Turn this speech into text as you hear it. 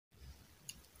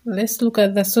Let's look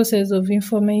at the sources of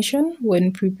information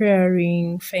when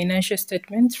preparing financial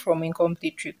statements from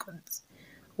incomplete records.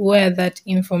 Where that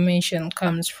information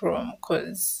comes from,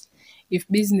 because if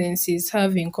businesses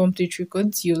have incomplete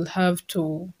records, you'll have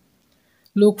to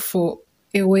look for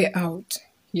a way out.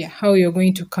 Yeah, how you're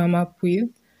going to come up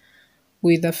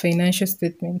with the financial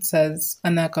statements as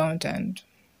an accountant.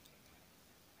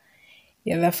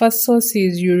 Yeah, the first source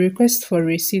is you request for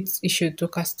receipts issued to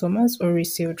customers or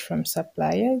received from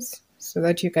suppliers so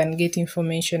that you can get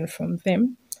information from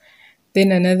them.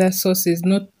 Then another source is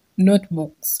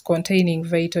notebooks containing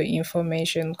vital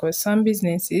information, because some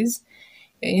businesses,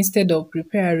 instead of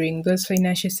preparing those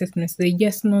financial statements, they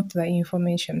just note the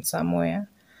information somewhere.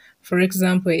 For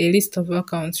example, a list of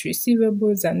accounts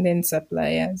receivables and then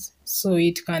suppliers. So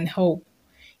it can help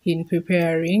in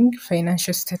preparing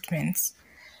financial statements.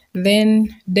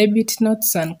 Then debit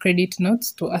notes and credit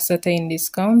notes to ascertain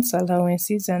discounts,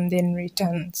 allowances, and then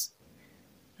returns.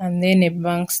 And then a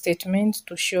bank statement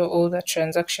to show all the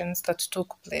transactions that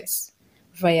took place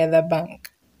via the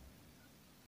bank.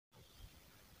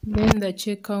 Then the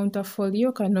check counter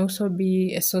folio can also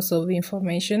be a source of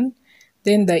information.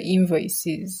 Then the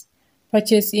invoices,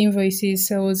 purchase invoices,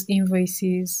 sales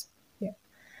invoices. Yeah.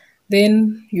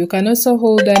 Then you can also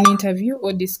hold an interview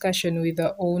or discussion with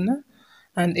the owner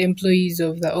and employees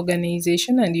of the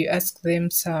organization, and you ask them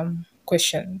some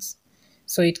questions.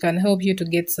 So it can help you to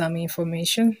get some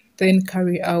information. Then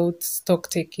carry out stock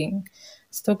taking.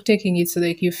 Stock taking is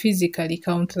like you physically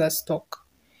count the stock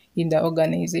in the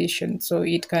organization. So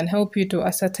it can help you to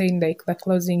ascertain like the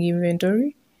closing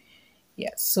inventory.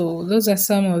 Yeah, so those are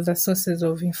some of the sources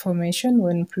of information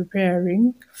when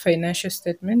preparing financial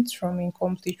statements from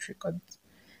incomplete records.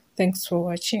 Thanks for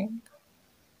watching.